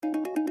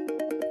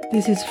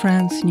This is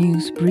France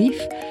News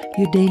Brief,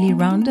 your daily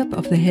roundup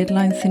of the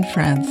headlines in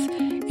France.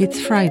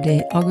 It's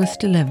Friday,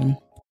 August 11.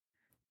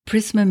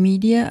 Prisma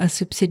Media, a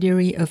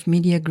subsidiary of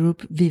media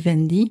group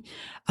Vivendi,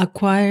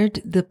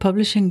 acquired the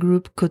publishing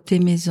group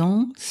Côté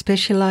Maison,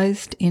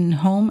 specialized in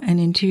home and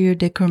interior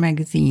decor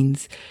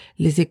magazines,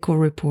 Les Echos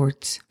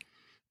reports.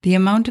 The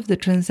amount of the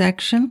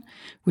transaction,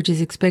 which is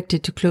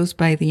expected to close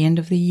by the end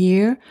of the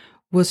year,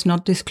 was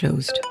not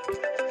disclosed.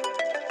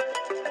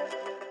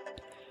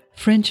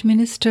 French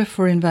Minister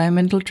for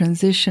Environmental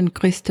Transition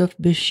Christophe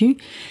Béchu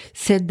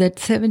said that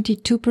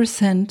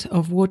 72%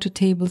 of water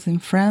tables in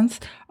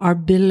France are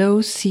below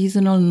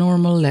seasonal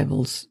normal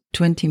levels,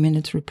 20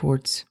 Minutes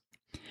reports.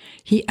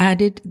 He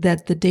added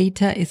that the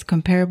data is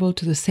comparable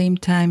to the same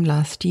time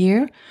last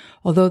year,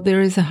 although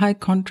there is a high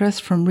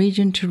contrast from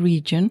region to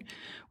region,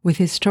 with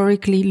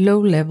historically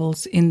low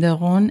levels in the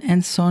Rhône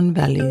and Saône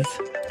valleys.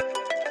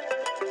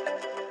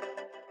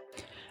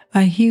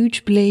 A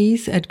huge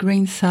blaze at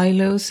grain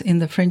silos in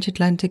the French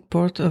Atlantic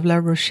port of La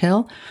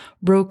Rochelle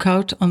broke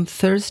out on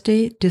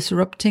Thursday,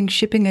 disrupting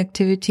shipping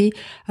activity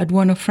at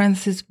one of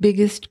France's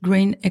biggest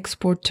grain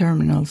export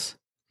terminals.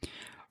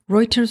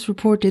 Reuters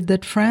reported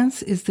that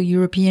France is the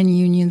European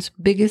Union's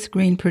biggest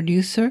grain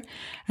producer,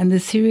 and the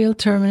cereal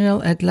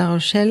terminal at La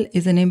Rochelle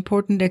is an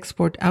important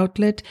export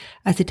outlet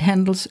as it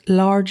handles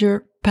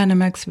larger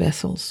Panamax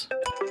vessels.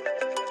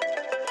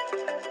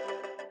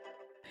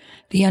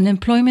 The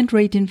unemployment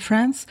rate in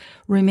France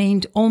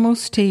remained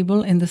almost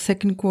stable in the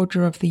second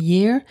quarter of the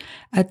year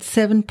at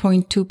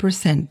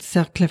 7.2%,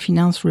 Cercle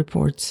Finance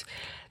reports.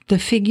 The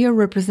figure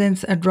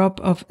represents a drop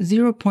of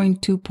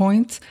 0.2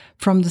 points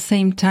from the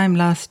same time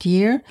last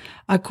year,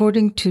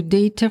 according to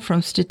data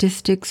from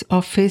Statistics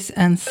Office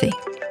ANSEE.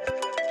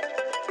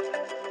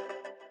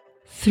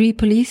 3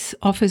 police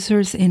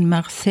officers in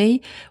Marseille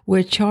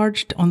were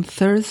charged on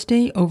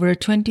Thursday over a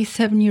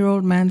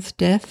 27-year-old man's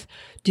death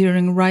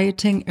during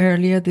rioting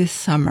earlier this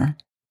summer.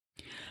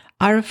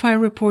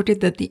 RFI reported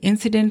that the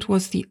incident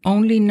was the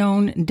only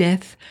known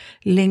death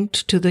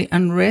linked to the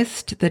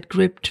unrest that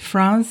gripped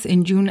France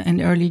in June and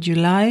early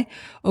July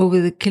over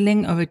the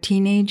killing of a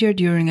teenager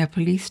during a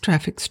police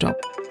traffic stop.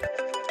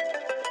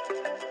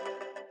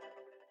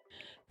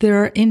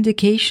 There are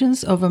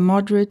indications of a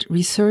moderate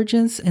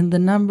resurgence in the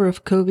number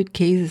of COVID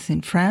cases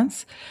in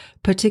France,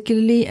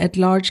 particularly at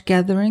large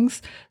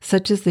gatherings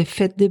such as the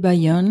Fête de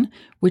Bayonne,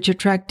 which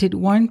attracted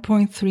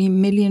 1.3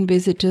 million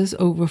visitors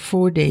over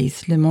 4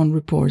 days, Le Monde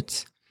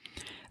reports.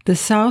 The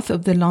south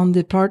of the Landes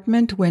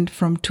department went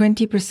from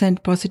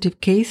 20%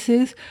 positive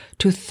cases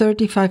to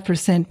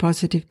 35%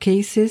 positive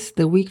cases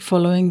the week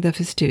following the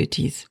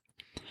festivities.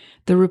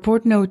 The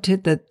report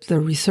noted that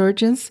the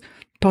resurgence,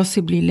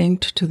 possibly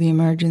linked to the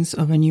emergence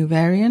of a new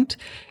variant,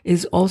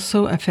 is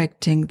also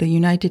affecting the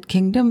United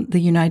Kingdom, the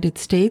United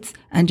States,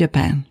 and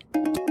Japan.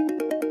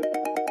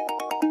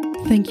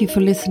 Thank you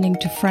for listening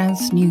to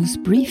France News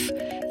Brief,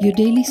 your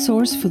daily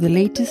source for the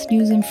latest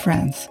news in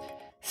France.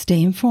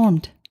 Stay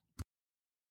informed.